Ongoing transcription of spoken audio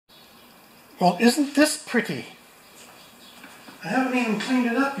Well, isn't this pretty? I haven't even cleaned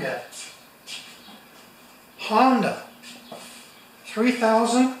it up yet. Honda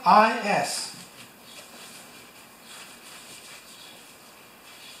 3000is.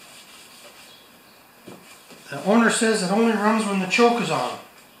 The owner says it only runs when the choke is on,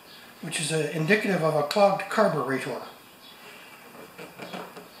 which is indicative of a clogged carburetor.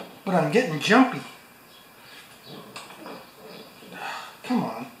 But I'm getting jumpy. Come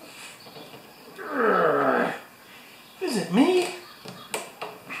on. Is it me?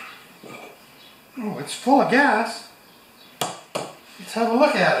 Oh, it's full of gas. Let's have a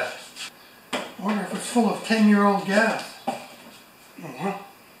look at it. I wonder if it's full of 10-year-old gas.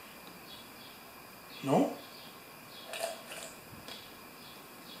 No.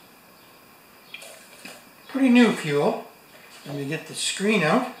 Pretty new fuel. Let me get the screen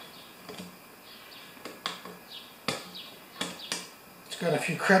out. It's got a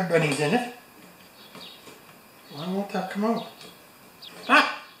few crab bunnies in it. Why won't that come out?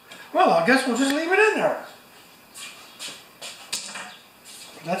 Ah! Well, I guess we'll just leave it in there.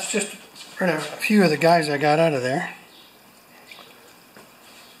 That's just a few of the guys I got out of there.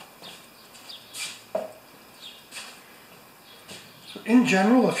 So in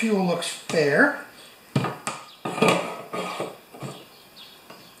general, the fuel looks fair.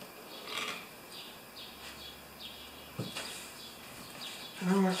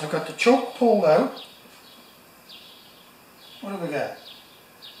 I've got the choke pulled out. What do we got?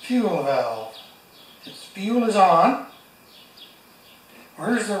 Fuel valve. Its fuel is on.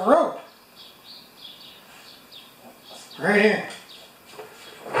 Where's the rope? Right here.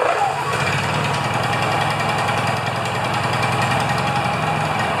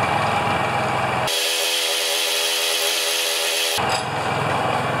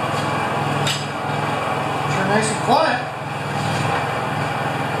 Sure nice and quiet.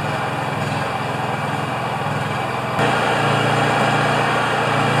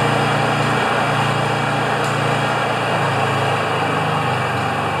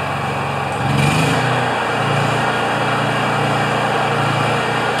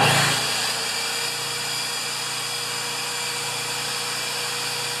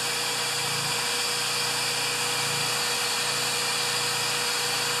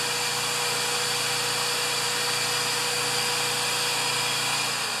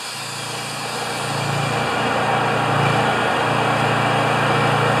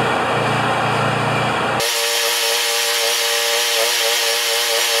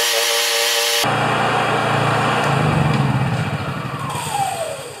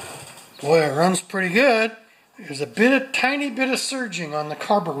 Boy, it runs pretty good. There's a tiny bit of surging on the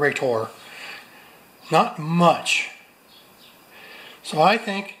carburetor. Not much. So I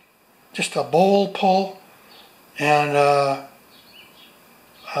think just a bowl pull and a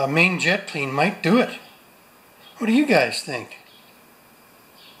main jet clean might do it. What do you guys think?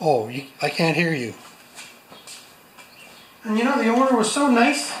 Oh, I can't hear you. And you know, the owner was so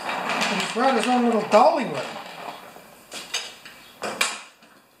nice that he brought his own little dolly with him.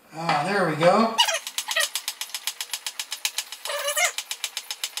 Ah, there we go.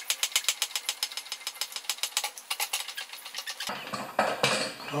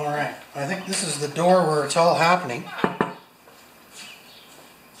 Alright, I think this is the door where it's all happening.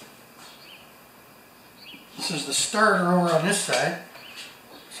 This is the starter over on this side.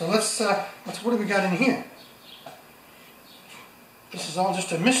 So let's what do we got in here? This is all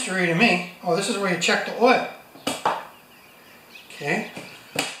just a mystery to me. Oh, this is where you check the oil. Okay.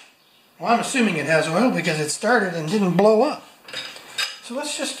 Well, I'm assuming it has oil because it started and didn't blow up. So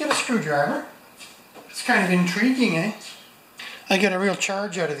let's just get a screwdriver. It's kind of intriguing, eh? I get a real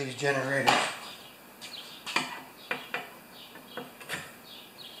charge out of these generators.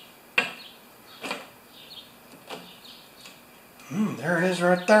 There it is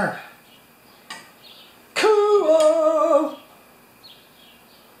right there. Cool!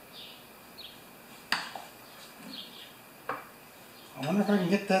 I wonder if I can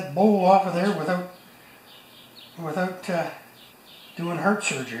get that bowl off of there without doing heart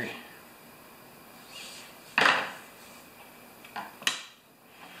surgery.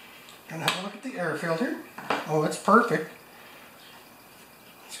 Gonna have a look at the air filter. Oh, it's perfect.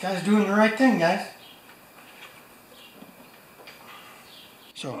 This guy's doing the right thing, guys.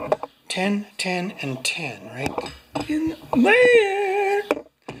 So 10, 10, and 10, right? In there.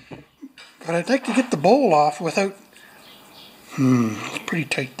 But I'd like to get the bowl off without. It's pretty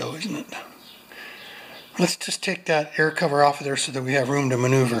tight though, isn't it? Let's just take that air cover off of there so that we have room to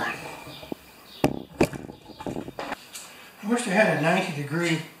maneuver. I wish they had a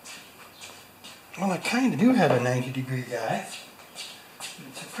 90-degree. Well, I kind of do have a 90-degree guy.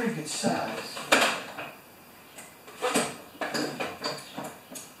 It's pretty good size.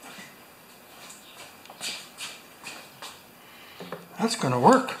 That's going to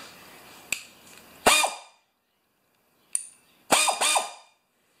work.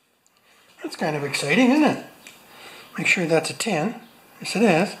 That's kind of exciting, isn't it? Make sure that's a 10. Yes, it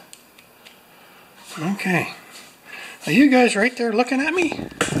is. Okay. Are you guys right there looking at me?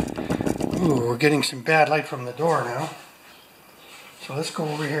 Ooh, we're getting some bad light from the door now. So let's go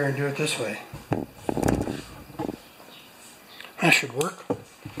over here and do it this way. That should work.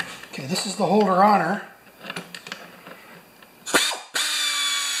 Okay, this is the holder on her.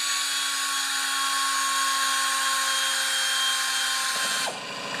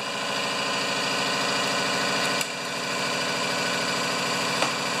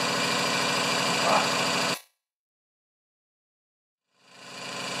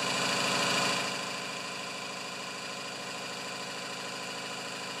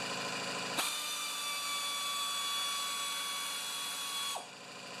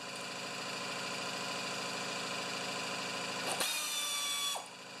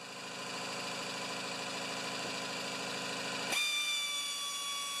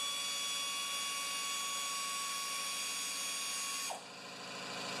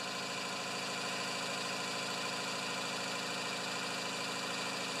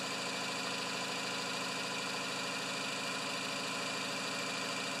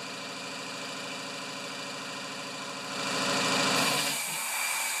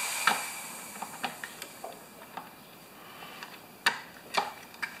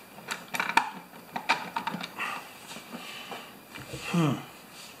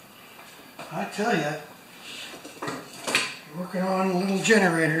 I tell you, you're working on little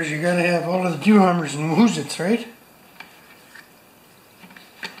generators, you gotta have all of the Duhammers and Woozits, right?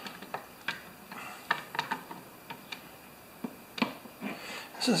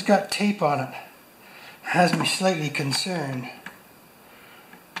 This has got tape on it. Has me slightly concerned.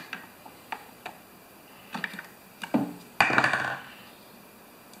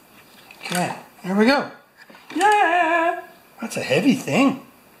 Okay, there we go. Yeah! That's a heavy thing.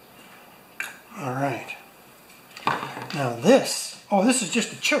 Alright. Now this, oh, this is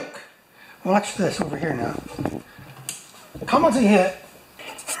just a choke. Watch this over here now. Come on to hit.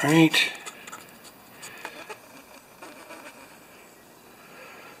 Right.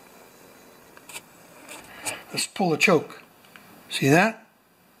 Let's pull the choke. See that?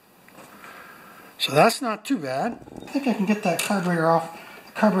 So that's not too bad. I think I can get that carburetor off,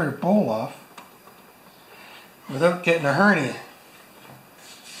 the carburetor bowl off, without getting a hernia.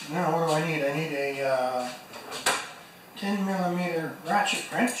 Now what do I need? I need a 10mm ratchet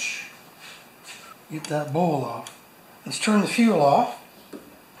wrench. Get that bowl off. Let's turn the fuel off.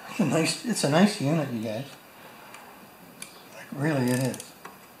 It's a nice unit, you guys. Like, really it is.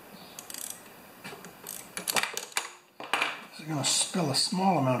 This is going to spill a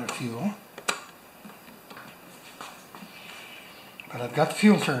small amount of fuel. But I've got the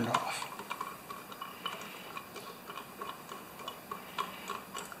fuel turned off.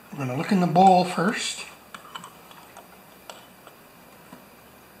 I'm going to look in the bowl first.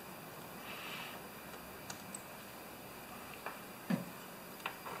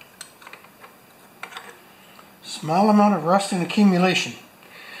 Small amount of rust and accumulation.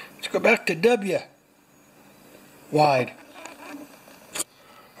 Let's go back to W. Wide.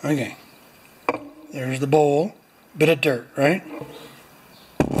 Okay. There's the bowl. Bit of dirt, right?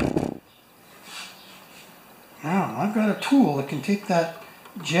 Now, I've got a tool that can take that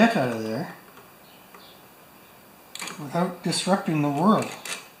jet out of there without disrupting the world.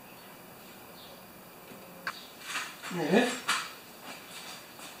 There it is.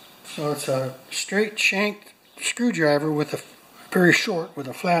 So it's a straight shanked screwdriver with a very short with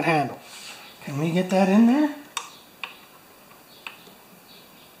a flat handle. Can we get that in there?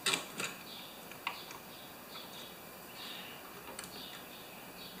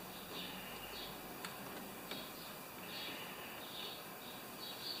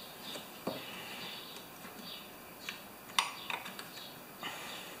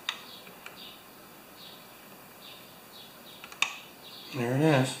 There it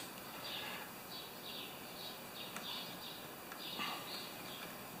is.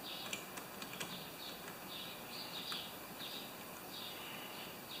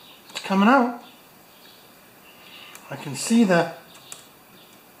 It's coming out. I can see the...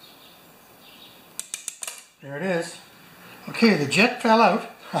 There it is. Okay, the jet fell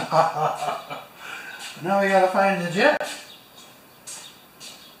out. Now we gotta find the jet.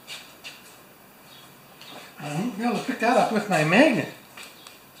 I won't be able to pick that up with my magnet.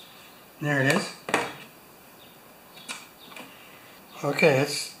 There it is. Okay,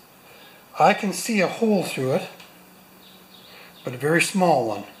 I can see a hole through it, but a very small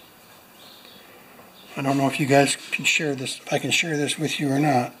one. I don't know if you guys can share this, if I can share this with you or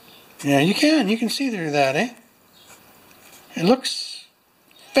not. Yeah, you can see through that, eh? It looks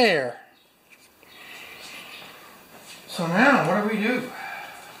fair. So now, what do we do?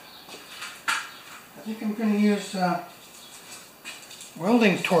 I think I'm going to use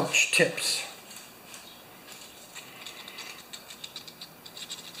welding torch tips.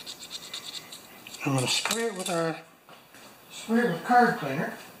 I'm going to spray it with card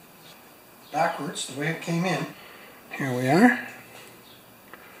cleaner, backwards, the way it came in. Here we are.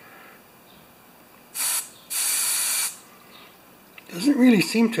 Doesn't really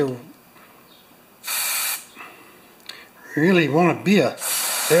seem to really want to be a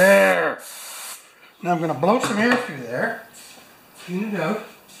there. Now I'm going to blow some air through there, clean it out.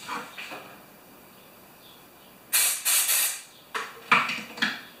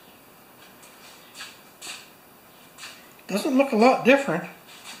 Doesn't look a lot different.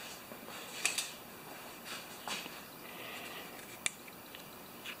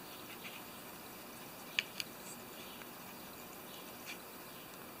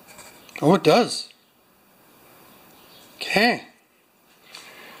 Oh, it does. Okay.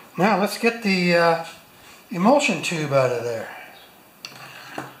 Now let's get the emulsion tube out of there.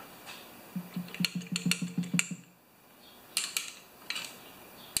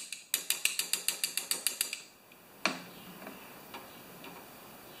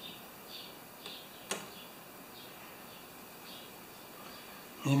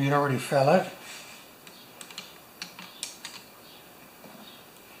 Maybe it already fell out.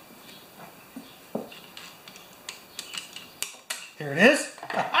 Here it is.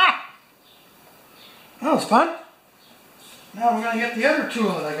 That was fun. Now I'm going to get the other tool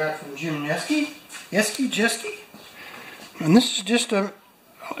that I got from Jim Jeski. And this is just a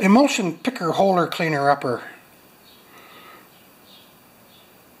emulsion picker holder cleaner upper.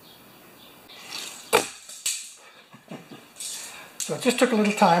 So it just took a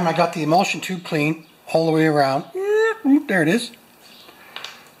little time. I got the emulsion tube clean all the way around. There it is.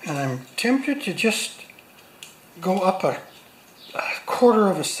 And I'm tempted to just go up a quarter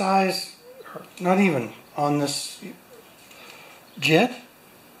of a size, or not even, on this jet.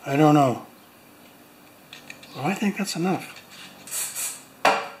 I don't know. Well, I think that's enough.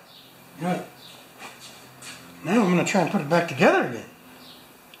 Good. Now I'm going to try and put it back together again.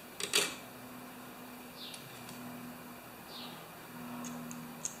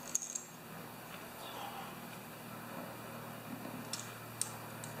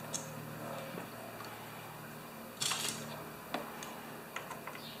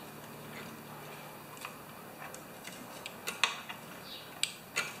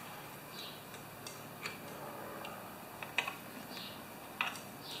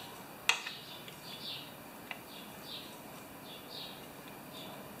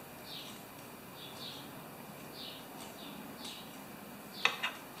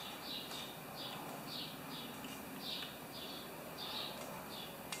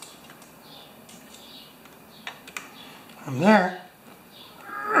 I'm there.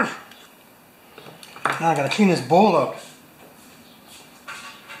 Now I gotta clean this bowl out.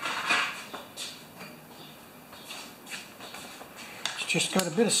 It's just got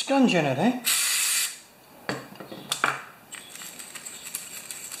a bit of scunge in it, eh?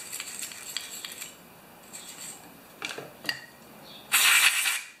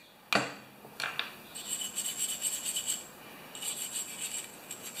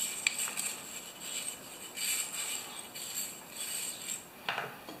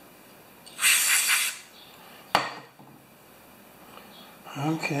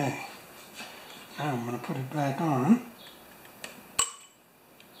 Okay, now I'm going to put it back on.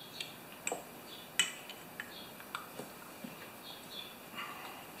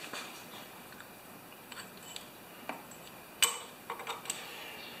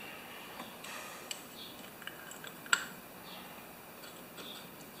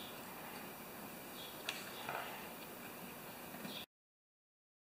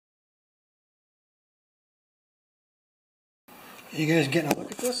 You guys getting a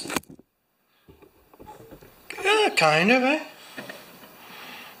look at this? Yeah, kind of, eh?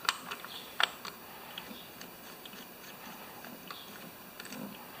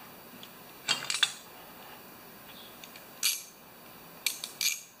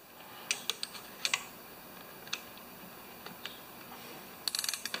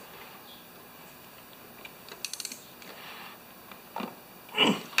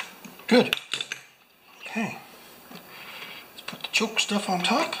 Good. Okay. Let's put the choke stuff on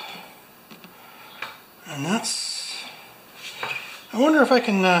top. And I wonder if I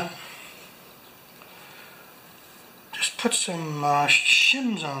can just put some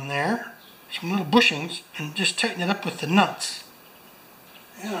shims on there, some little bushings, and just tighten it up with the nuts.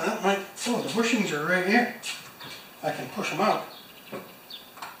 Yeah, that might, oh, the bushings are right here. I can push them out.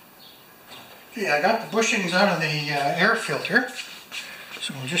 Okay, I got the bushings out of the air filter,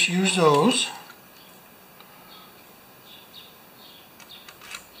 so we'll just use those.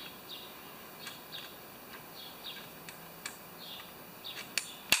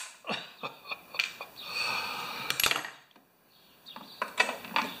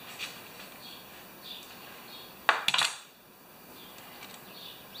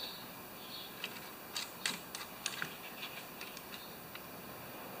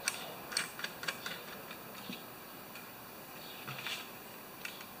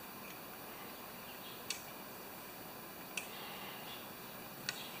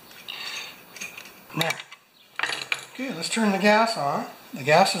 Now, okay, let's turn the gas on. The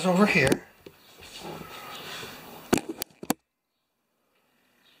gas is over here.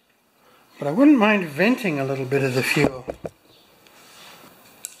 But I wouldn't mind venting a little bit of the fuel.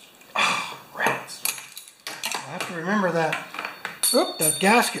 Oh, rats. I have to remember that. Oop, that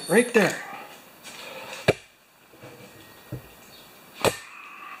gasket right there.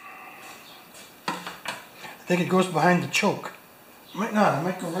 I think it goes behind the choke. It might not, it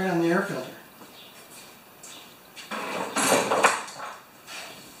might go right on the air filter.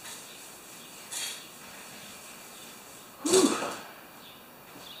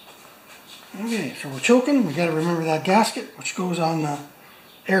 Okay, so we're choking. We got to remember that gasket, which goes on the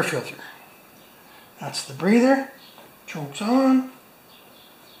air filter. That's the breather. Choke's on.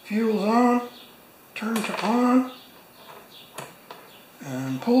 Fuel's on. Turn to on.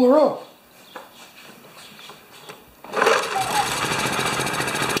 And pull the rope.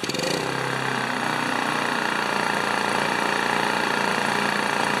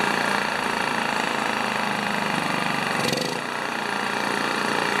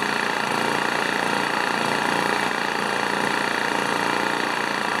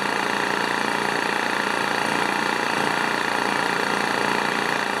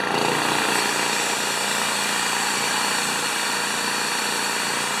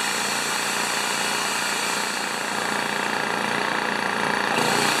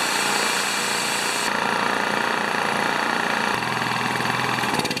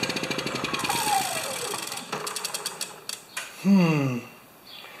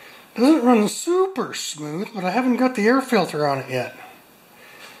 Doesn't run super smooth, but I haven't got the air filter on it yet.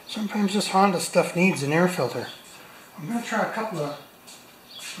 Sometimes this Honda stuff needs an air filter. I'm going to try a couple of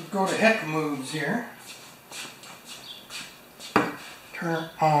go to heck moves here. Turn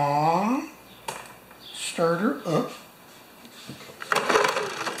on. Starter up.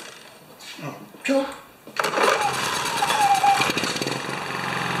 Oh, choke.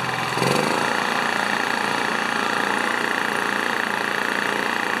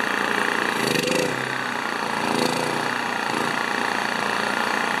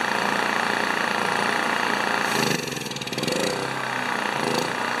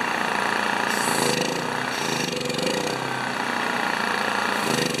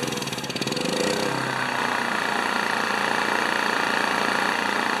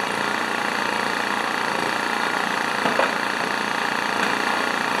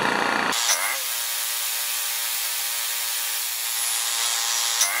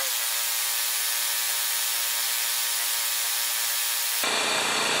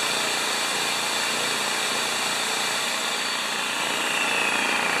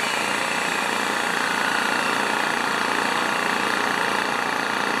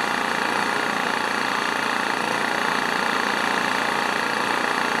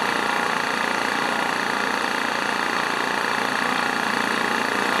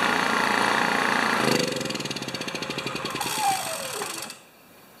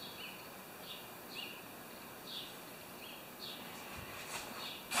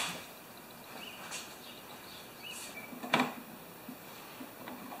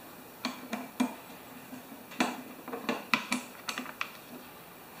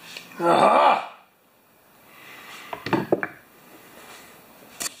 Aha!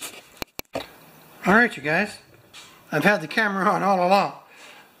 Alright, you guys. I've had the camera on all along,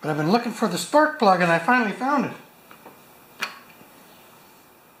 but I've been looking for the spark plug and I finally found it.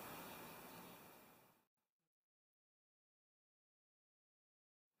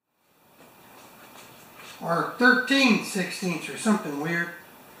 Or 13/16 or something weird.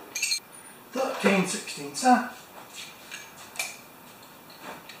 13/16, huh?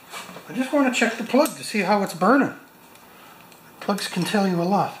 I just want to check the plug to see how it's burning. Plugs can tell you a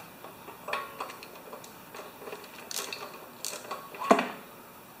lot.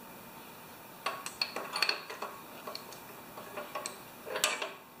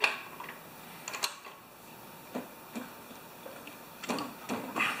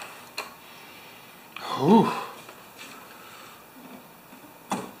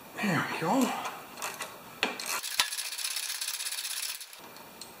 There we go.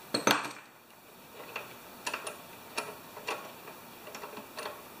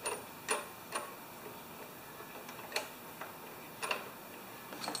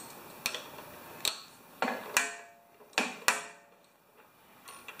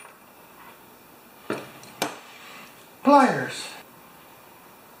 Pliers.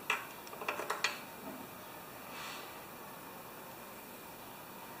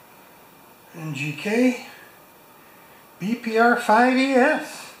 NGK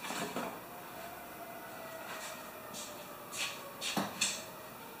BPR5ES.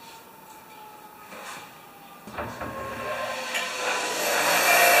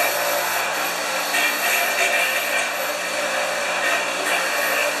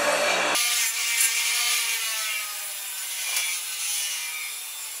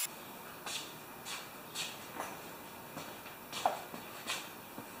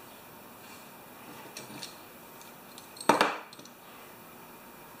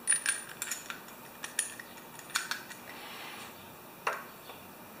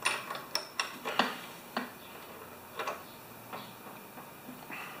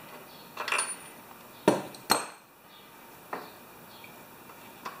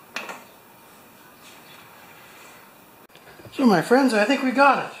 So my friends, I think we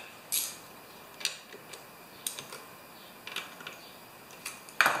got it.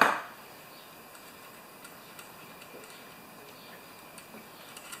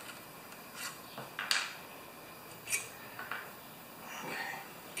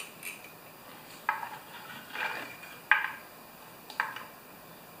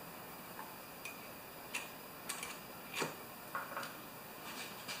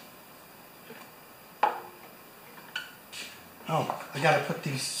 Oh, I gotta put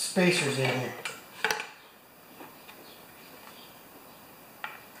these spacers in here.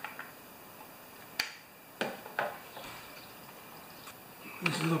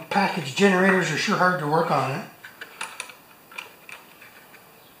 These little package generators are sure hard to work on, eh?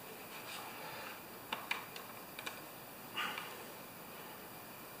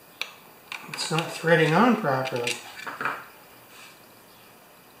 It's not threading on properly. It's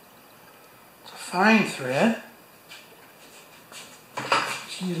a fine thread.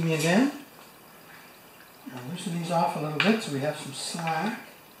 Excuse me again. Now loosen these off a little bit so we have some slack.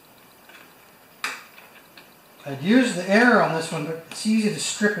 I'd use the air on this one, but it's easy to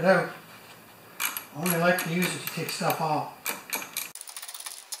strip it out. I only like to use it to take stuff off.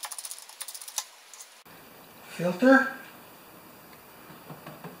 Filter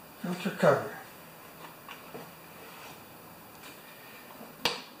cover.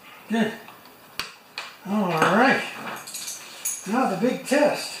 Good. Alright. Now the big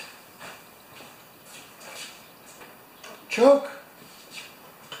test. Choke.